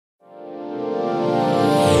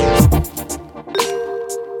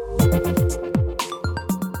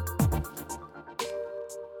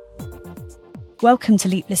Welcome to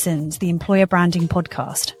Leap Listens, the employer branding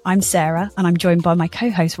podcast. I'm Sarah and I'm joined by my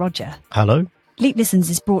co-host Roger. Hello. Leap Listens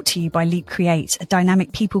is brought to you by Leap Create, a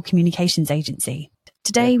dynamic people communications agency.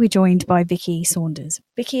 Today we're joined by Vicki Saunders.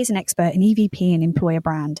 Vicki is an expert in EVP and employer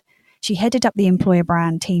brand. She headed up the employer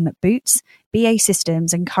brand team at Boots, BA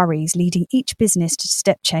Systems and Currys, leading each business to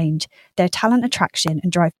step change their talent attraction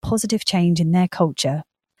and drive positive change in their culture.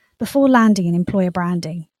 Before landing in employer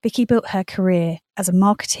branding, Vicki built her career as a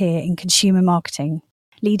marketeer in consumer marketing,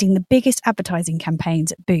 leading the biggest advertising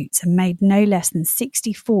campaigns at Boots and made no less than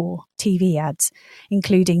 64 TV ads,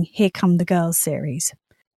 including Here Come the Girls series.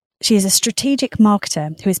 She is a strategic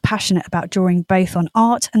marketer who is passionate about drawing both on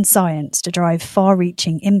art and science to drive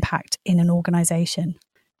far-reaching impact in an organisation.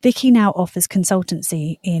 Vicki now offers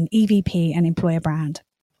consultancy in EVP and employer brand.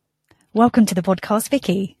 Welcome to the podcast,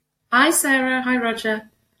 Vicki. Hi, Sarah. Hi, Roger.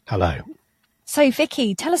 Hello. So,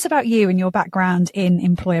 Vicki, tell us about you and your background in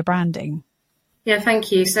employer branding. Yeah,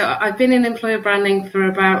 thank you. So I've been in employer branding for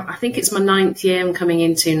about, I think it's my 9th year I'm coming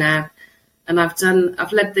into now. And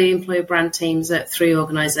I've led the employer brand teams at 3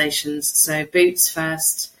 organisations. So Boots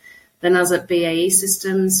first, then I was at BAE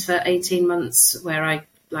Systems for 18 months where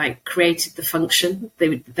I created the function.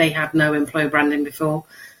 They had no employer branding before.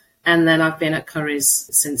 And then I've been at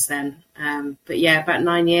Currys since then. But yeah, about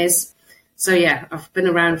 9 years. So yeah, I've been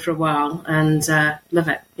around for a while and love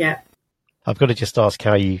it. Yeah. I've got to just ask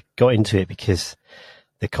how you got into it, because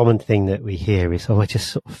the common thing that we hear is, I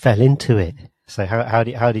just sort of fell into it. So how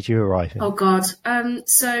did you arrive in? Oh, God.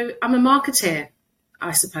 So I'm a marketeer,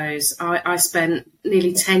 I suppose. I spent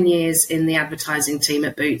nearly 10 years in the advertising team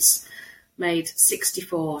at Boots, made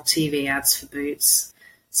 64 TV ads for Boots.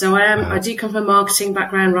 So I do come from a marketing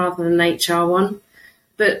background rather than an HR one.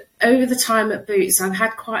 But over the time at Boots, I've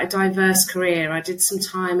had quite a diverse career. I did some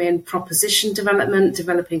time in proposition development,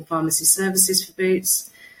 developing pharmacy services for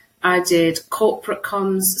Boots. I did corporate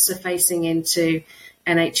comms, so facing into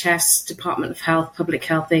NHS, Department of Health, Public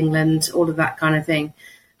Health England, all of that kind of thing.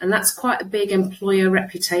 And that's quite a big employer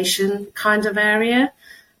reputation kind of area.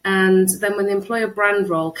 And then when the employer brand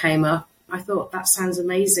role came up, I thought that sounds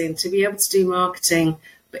amazing to be able to do marketing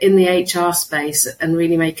but in the HR space and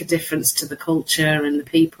really make a difference to the culture and the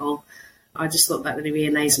people. I just thought that would be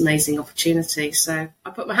an amazing opportunity. So I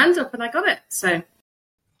put my hand up and I got it. So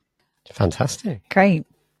fantastic. Great.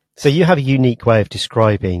 So you have a unique way of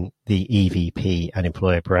describing the EVP and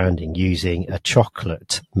employer branding using a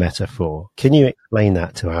chocolate metaphor. Can you explain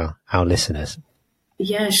that to our listeners?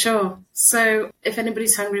 Yeah, sure. So if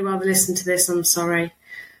anybody's hungry while they listen to this, I'm sorry,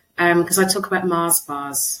 because I talk about Mars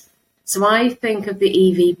bars. So I think of the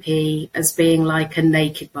EVP as being like a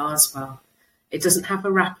naked Mars bar. It doesn't have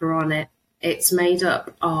a wrapper on it. It's made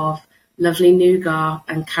up of lovely nougat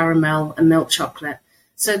and caramel and milk chocolate.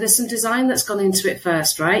 So there's some design that's gone into it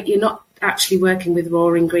first, right? You're not actually working with raw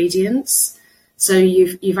ingredients. So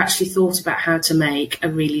you've actually thought about how to make a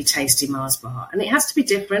really tasty Mars bar. And it has to be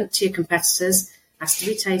different to your competitors, has to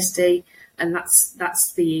be tasty, and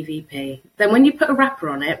that's the EVP. Then when you put a wrapper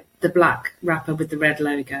on it, the black wrapper with the red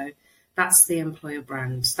logo, that's the employer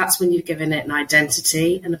brand. That's when you've given it an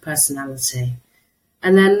identity and a personality.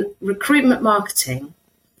 And then recruitment marketing,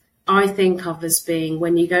 I think of as being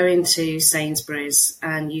when you go into Sainsbury's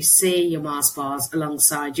and you see your Mars bars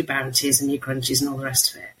alongside your Bounties and your Crunchies and all the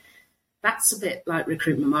rest of it. That's a bit like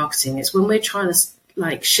recruitment marketing. It's when we're trying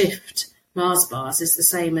to shift Mars bars. It's the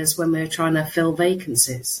same as when we're trying to fill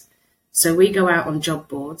vacancies. So we go out on job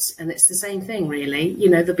boards and it's the same thing, really. You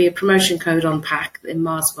know, there'll be a promotion code on pack in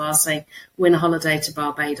Mars bars saying, win a holiday to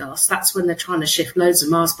Barbados. That's when they're trying to shift loads of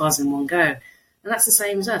Mars bars in one go. And that's the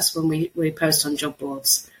same as us when we post on job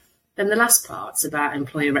boards. Then the last part's about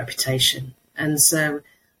employer reputation. And so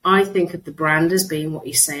I think of the brand as being what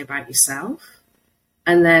you say about yourself.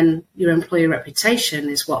 And then your employer reputation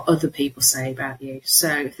is what other people say about you. So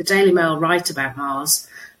if the Daily Mail write about Mars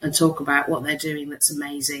and talk about what they're doing that's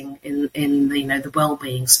amazing in the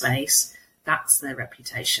well-being space, that's their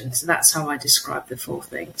reputation. So that's how I describe the 4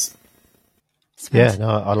 things. Yeah, no,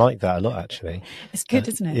 I like that a lot, actually. It's good,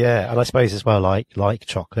 isn't it? Yeah, and I suppose as well, like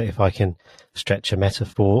chocolate, if I can stretch a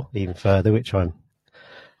metaphor even further, which I'm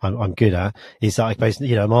good at, is that I suppose,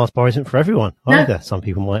 Mars bar isn't for everyone either. Some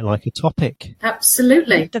people might like a topic.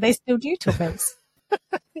 Absolutely. Do they still do topics?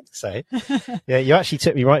 I think so. Yeah, you actually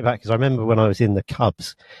took me right back, because I remember when I was in the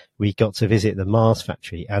Cubs, we got to visit the Mars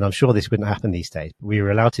factory, and I'm sure this wouldn't happen these days, but we were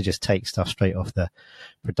allowed to just take stuff straight off the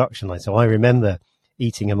production line. So I remember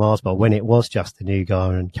eating a Mars bar when it was just the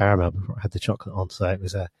nougat and caramel before it had the chocolate on. So it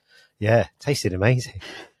was tasted amazing.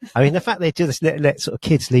 I mean, the fact they do this, let sort of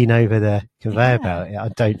kids lean over the conveyor belt, I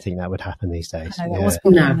don't think that would happen these days.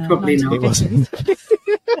 No, probably not. It wasn't.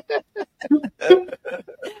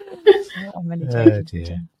 I'm only joking.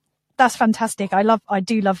 Dear. That's fantastic. I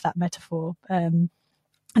do love that metaphor. And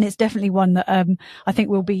it's definitely one that I think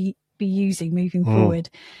we'll be using moving forward.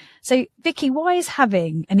 So, Vicki, why is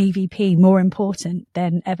having an EVP more important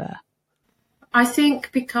than ever? I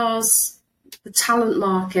think because the talent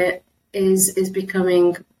market is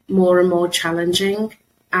becoming more and more challenging,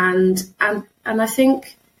 and I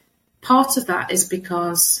think part of that is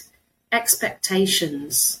because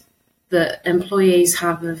expectations that employees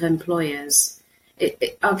have of employers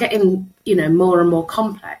are getting, more and more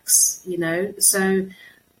complex, So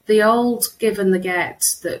the old give and the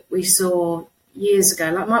get that we saw years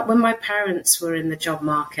ago, like when my parents were in the job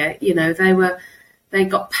market, they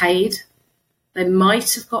got paid. They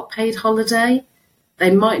might have got paid holiday.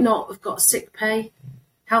 They might not have got sick pay.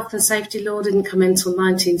 Health and safety law didn't come in until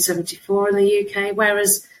 1974 in the UK,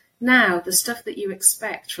 whereas now the stuff that you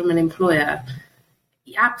expect from an employer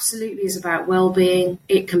absolutely is about well-being.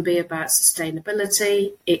 It can be about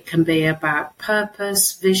sustainability. It can be about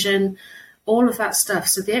purpose, vision, all of that stuff.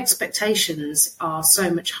 So the expectations are so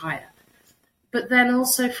much higher. But then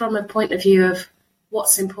also from a point of view of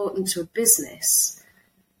what's important to a business,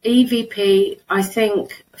 EVP, I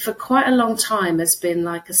think, for quite a long time has been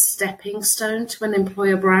like a stepping stone to an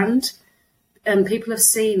employer brand. And people have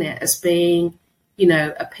seen it as being,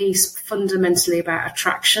 a piece fundamentally about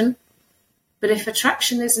attraction. But if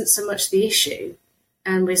attraction isn't so much the issue,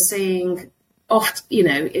 and we're seeing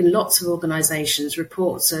in lots of organisations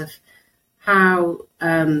reports of how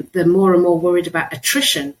they're more and more worried about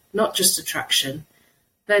attrition, not just attraction,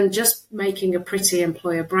 then just making a pretty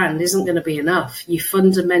employer brand isn't going to be enough. You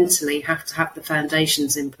fundamentally have to have the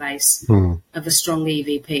foundations in place of a strong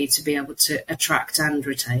EVP to be able to attract and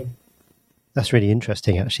retain. That's really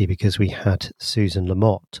interesting, actually, because we had Susan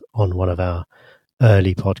Lamotte on one of our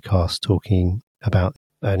early podcasts talking about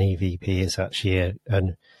an EVP is actually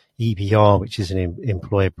an EBR, which is an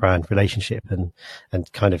employer brand relationship, and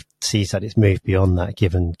kind of sees that it's moved beyond that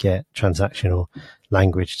give and get transactional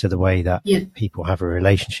language to the way that people have a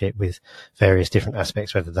relationship with various different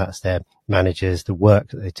aspects, whether that's their managers, the work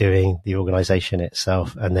that they're doing, the organization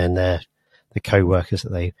itself, and then the co-workers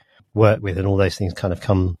that they work with, and all those things kind of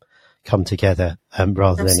come together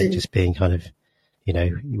rather than it just being kind of,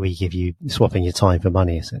 we give you swapping your time for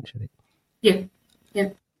money, essentially. Yeah.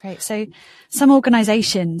 Great. So some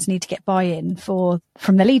organisations need to get buy-in from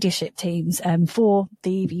the leadership teams for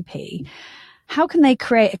the EVP. How can they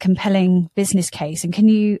create a compelling business case? And can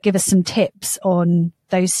you give us some tips on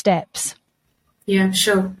those steps? Yeah,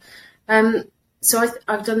 sure. So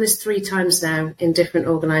I've done this 3 times now in different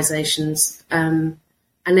organisations, and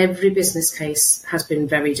every business case has been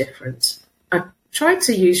very different. I tried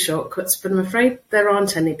to use shortcuts, but I'm afraid there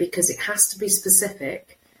aren't any because it has to be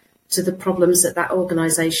specific to the problems that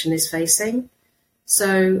organisation is facing.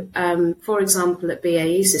 So, for example, at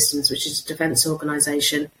BAE Systems, which is a defence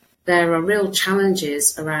organisation, there are real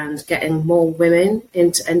challenges around getting more women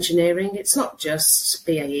into engineering. It's not just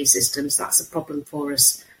BAE Systems, that's a problem for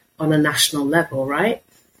us on a national level, right?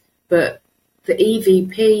 But the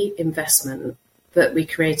EVP investment that we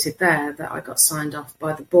created there, that I got signed off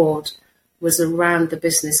by the board, was around the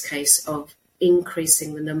business case of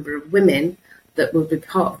increasing the number of women that would be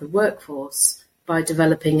part of the workforce by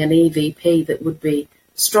developing an EVP that would be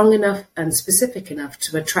strong enough and specific enough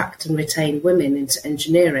to attract and retain women into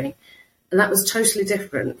engineering. And that was totally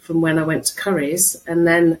different from when I went to Currys and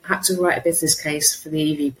then had to write a business case for the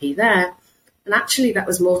EVP there. And actually that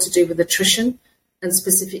was more to do with attrition, and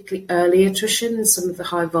specifically early attrition in some of the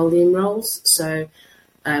high volume roles. So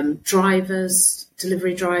drivers,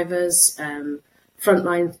 delivery drivers,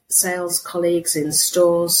 frontline sales colleagues in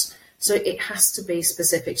stores. So it has to be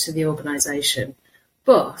specific to the organisation.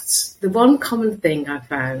 But the one common thing I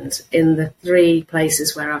found in the 3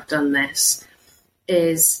 places where I've done this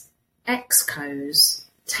is excos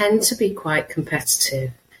tend to be quite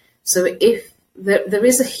competitive. So if there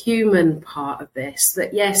is a human part of this,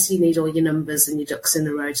 that yes, you need all your numbers and your ducks in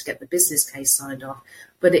a row to get the business case signed off,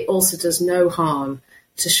 but it also does no harm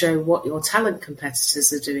to show what your talent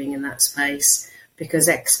competitors are doing in that space, because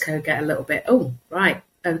exco get a little bit, oh, right,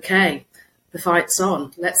 okay, the fight's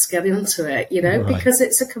on, let's get into it, right. Because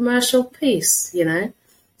it's a commercial piece,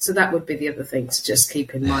 So that would be the other thing to just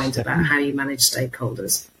keep in mind about how you manage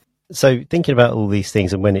stakeholders. So thinking about all these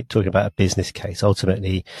things, and when it's talking about a business case,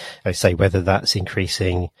 ultimately, I say whether that's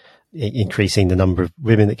increasing the number of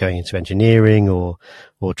women that are going into engineering or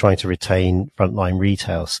trying to retain frontline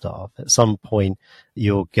retail staff, at some point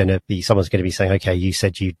someone's going to be saying, okay, you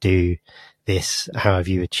said you do this, how have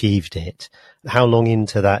you achieved it? How long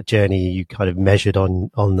into that journey are you kind of measured on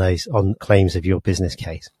claims of your business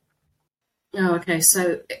case? Oh, okay.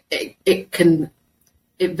 So it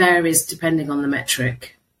varies depending on the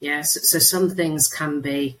metric. Yes. So some things can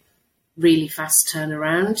be really fast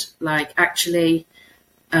turnaround, like actually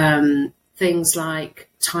things like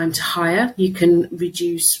time to hire, you can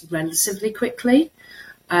reduce relatively quickly.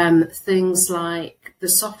 Things like the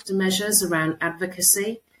softer measures around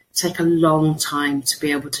advocacy take a long time to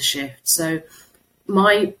be able to shift. So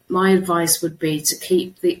my advice would be to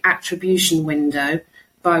keep the attribution window,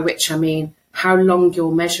 by which I mean how long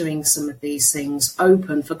you're measuring some of these things,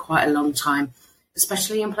 open for quite a long time,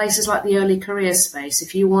 especially in places like the early career space.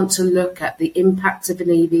 If you want to look at the impact of an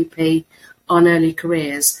EVP on early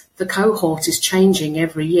careers, the cohort is changing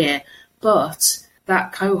every year, but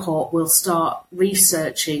that cohort will start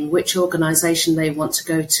researching which organisation they want to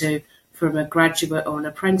go to from a graduate or an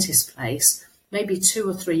apprentice place, maybe 2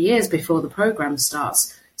 or 3 years before the programme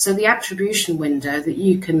starts. So the attribution window that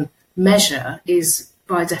you can measure is,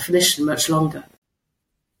 by definition, much longer.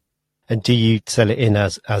 And do you sell it in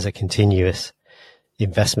as a continuous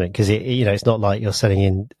investment? Because it's not like you're selling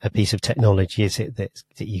in a piece of technology, is it, that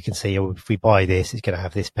you can see, oh, if we buy this, it's going to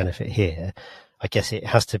have this benefit here. I guess it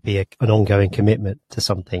has to be an ongoing commitment to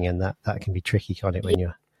something, and that can be tricky, can't it, when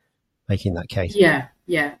you're making that case? Yeah.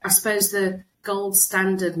 I suppose the gold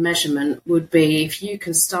standard measurement would be if you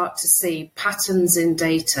can start to see patterns in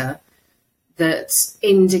data that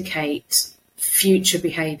indicate future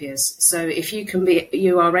behaviours. So if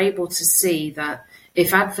you are able to see that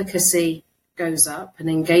if advocacy goes up and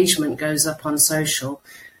engagement goes up on social,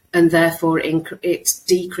 and therefore it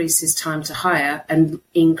decreases time to hire and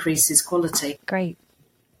increases quality. Great.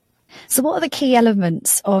 So what are the key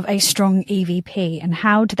elements of a strong EVP, and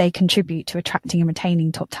how do they contribute to attracting and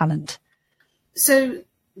retaining top talent? So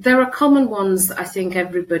there are common ones that I think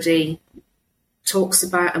everybody talks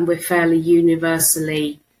about and we're fairly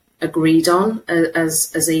universally agreed on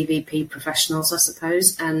as EVP professionals, I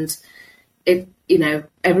suppose. And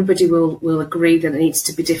everybody will agree that it needs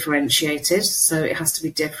to be differentiated. So it has to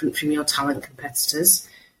be different from your talent competitors.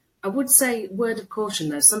 I would say, word of caution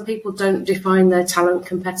though, some people don't define their talent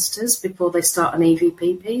competitors before they start an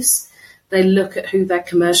EVP piece. They look at who their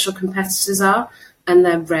commercial competitors are, and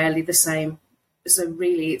they're rarely the same. So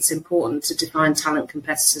really it's important to define talent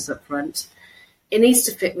competitors up front. It needs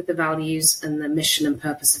to fit with the values and the mission and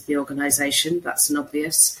purpose of the organisation. That's an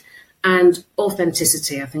obvious. And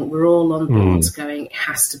authenticity. I think we're all on board going, it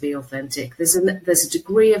has to be authentic. There's a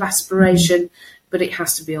degree of aspiration, but it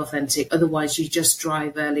has to be authentic. Otherwise, you just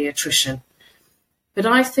drive early attrition. But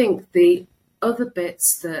I think the other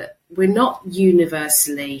bits that we're not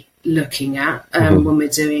universally looking at when we're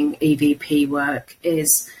doing EVP work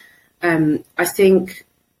is I think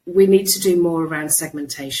we need to do more around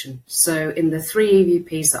segmentation. So in the 3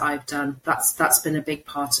 EVPs that I've done, that's been a big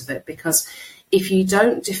part of it, because if you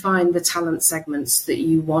don't define the talent segments that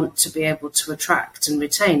you want to be able to attract and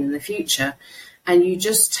retain in the future, and you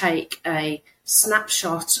just take a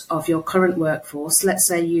snapshot of your current workforce, let's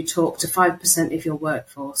say you talk to 5% of your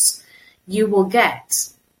workforce, you will get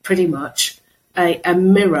pretty much a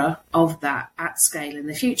mirror of that at scale in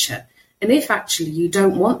the future. And if actually you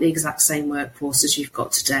don't want the exact same workforce as you've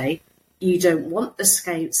got today, you don't want the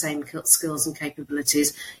same skills and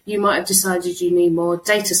capabilities, you might have decided you need more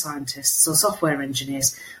data scientists or software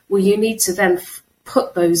engineers. Well, you need to then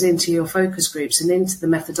put those into your focus groups and into the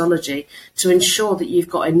methodology to ensure that you've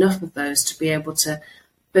got enough of those to be able to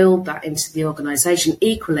build that into the organisation.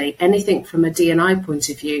 Equally, anything from a D&I point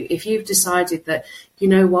of view, if you've decided that, you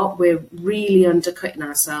know what, we're really undercutting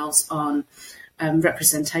ourselves on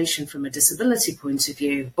representation from a disability point of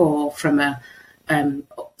view or from a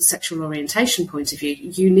sexual orientation point of view,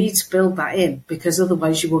 you need to build that in, because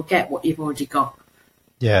otherwise you will get what you've already got.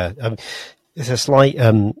 Yeah, it's a slight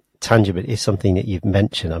tangent, but it's something that you've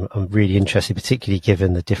mentioned. I'm really interested, particularly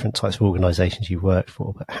given the different types of organisations you work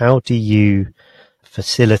for. But how do you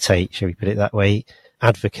facilitate, shall we put it that way,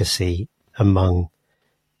 advocacy among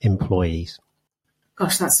employees?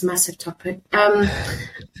 Gosh, that's a massive topic.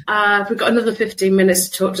 We've got another 15 minutes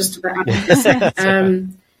to talk just about advocacy.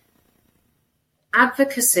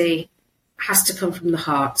 Advocacy has to come from the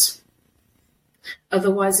heart.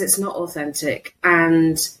 Otherwise, it's not authentic,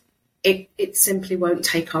 and it simply won't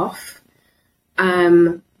take off.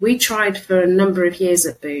 We tried for a number of years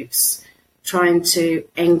at Boots, trying to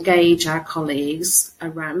engage our colleagues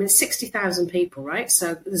around 60,000 people, right?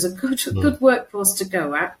 So there's a good workforce to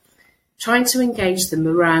go at. Trying to engage them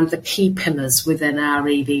around the key pillars within our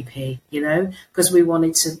EVP, because we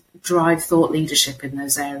wanted to drive thought leadership in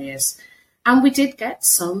those areas. And we did get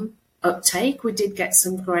some uptake, we did get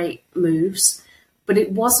some great moves, but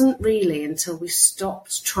it wasn't really until we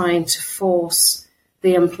stopped trying to force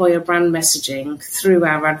the employer brand messaging through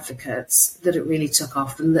our advocates that it really took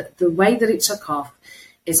off. And the way that it took off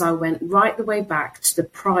is I went right the way back to the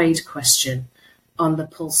pride question on the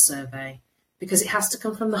Pulse survey, because it has to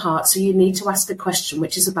come from the heart. So you need to ask a question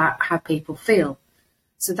which is about how people feel.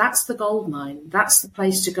 So that's the goldmine. That's the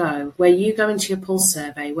place to go, where you go into your Pulse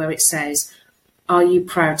survey where it says, are you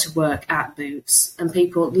proud to work at Boots? And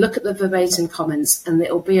people look at the verbatim comments and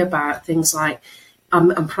it'll be about things like,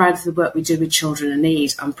 I'm proud of the work we do with children in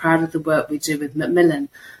need. I'm proud of the work we do with Macmillan,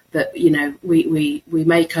 that, you know, we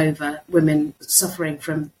make over women suffering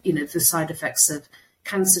from, you know, the side effects of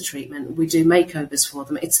cancer treatment. We do makeovers for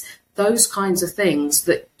them. It's those kinds of things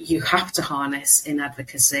that you have to harness in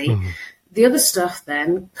advocacy. Mm-hmm. The other stuff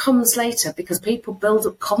then comes later, because people build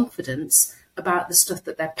up confidence about the stuff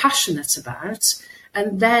that they're passionate about.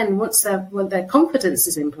 And then once their confidence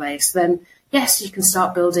is in place, then yes, you can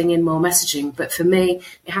start building in more messaging. But for me,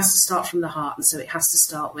 it has to start from the heart. And so it has to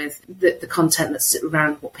start with the content that's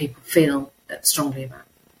around what people feel strongly about.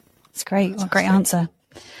 That's great. What a great answer.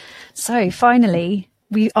 So finally,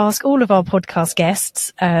 we ask all of our podcast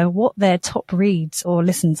guests what their top reads or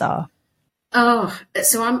listens are. Oh,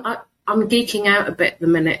 so I'm geeking out a bit at the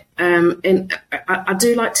minute. I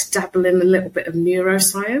do like to dabble in a little bit of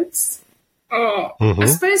neuroscience. I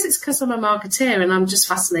suppose it's because I'm a marketeer and I'm just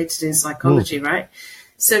fascinated in psychology, right?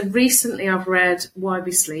 So recently I've read Why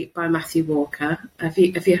We Sleep by Matthew Walker. Have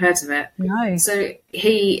you heard of it? No. So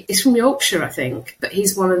he is from Yorkshire, I think, but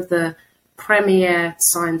he's one of the premier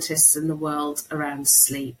scientists in the world around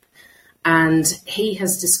sleep. And he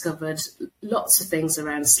has discovered lots of things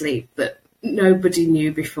around sleep that nobody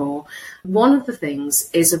knew before. One of the things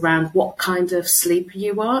is around what kind of sleeper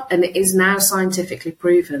you are. And it is now scientifically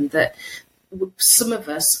proven that some of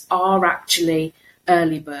us are actually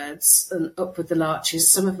early birds and up with the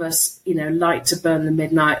larches. Some of us, you know, like to burn the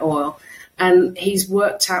midnight oil. And he's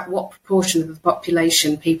worked out what proportion of the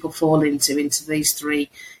population people fall into these three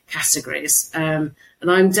categories. And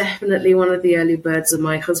I'm definitely one of the early birds, and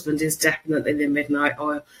my husband is definitely the midnight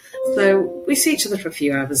oil. So we see each other for a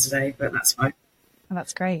few hours a day, but that's fine. Oh,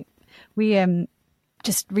 that's great. We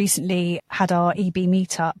just recently had our EB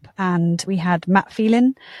meetup, and we had Matt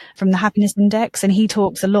Phelan from the Happiness Index, and he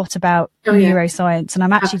talks a lot about neuroscience. And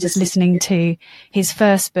I'm actually just listening to his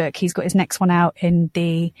first book. He's got his next one out in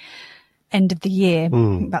the end of the year,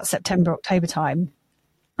 about September, October time.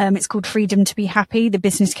 It's called Freedom to be Happy, the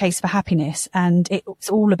Business Case for Happiness. And it's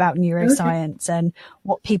all about neuroscience and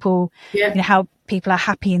what people, you know, how people are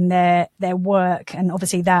happy in their work. And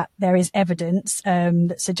obviously that there is evidence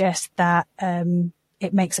that suggests that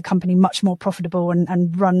it makes a company much more profitable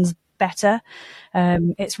and runs better.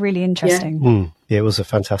 It's really interesting. Yeah, it was a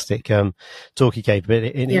fantastic talk he gave, but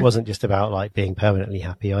it wasn't just about like being permanently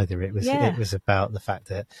happy either. It was about the fact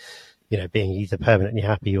that, you know, being either permanently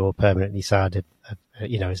happy or permanently sad,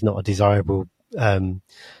 you know, is not a desirable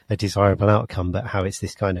outcome, but how it's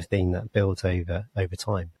this kind of thing that builds over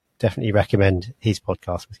time. Definitely recommend his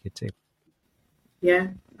podcast. Was good too. Yeah.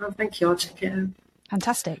 Oh, thank you. I'll check it out.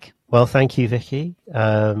 Fantastic. Well, thank you, Vicki.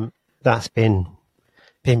 That's been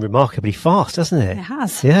remarkably fast, hasn't it? It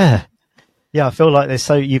has. Yeah. Yeah. I feel like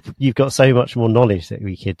you've got so much more knowledge that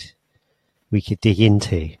we could dig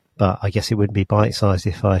into, but I guess it wouldn't be bite-sized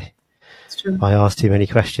if I asked too many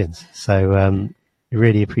questions. So,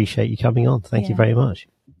 really appreciate you coming on. Thank you very much.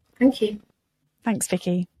 Thank you. Thanks,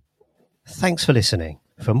 Vicki. Thanks for listening.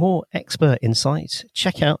 For more expert insights,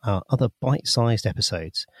 check out our other bite-sized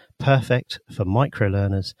episodes, perfect for micro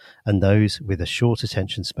learners and those with a short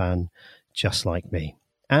attention span, just like me.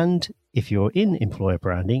 And if you're in employer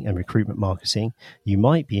branding and recruitment marketing, you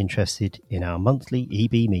might be interested in our monthly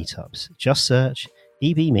EB meetups. Just search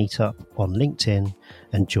EB Meetup on LinkedIn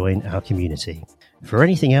and join our community. For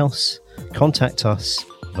anything else, contact us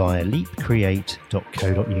via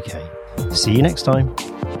leapcreate.co.uk. See you next time.